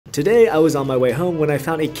Today, I was on my way home when I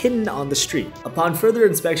found a kitten on the street. Upon further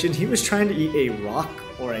inspection, he was trying to eat a rock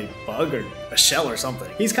or a bug or a shell or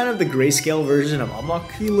something. He's kind of the grayscale version of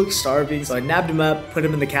Amok. He looked starving, so I nabbed him up, put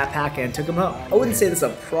him in the cat pack, and took him home. I wouldn't say that's a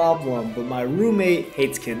problem, but my roommate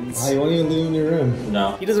hates kittens. Why don't you leave in your room?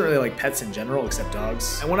 No. He doesn't really like pets in general, except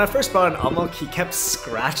dogs. And when I first brought in Amok, he kept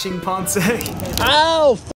scratching Ponce.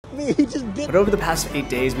 Ow! Me, he just bit. But over the past 8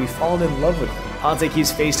 days, we've fallen in love with him. Ponce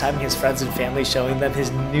keeps FaceTiming his friends and family, showing them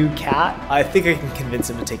his new cat. I think I can convince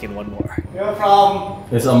him to take in one more. No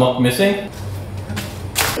problem. Is Amok missing?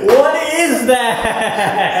 What is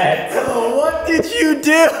that? What did you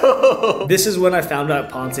do? This is when I found out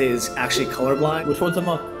Ponce is actually colorblind. Which one's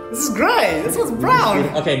Amok? This is gray. This one's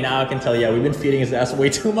brown. Okay, now I can tell. Yeah, we've been feeding his ass way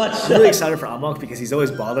too much. I'm really excited for Amok because he's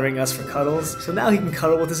always bothering us for cuddles. So now he can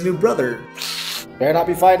cuddle with his new brother. Better not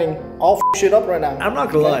be fighting. I'll f shit up right now. I'm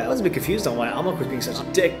not gonna lie, I was a bit confused on why Amok was being such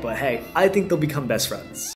a dick, but hey, I think they'll become best friends.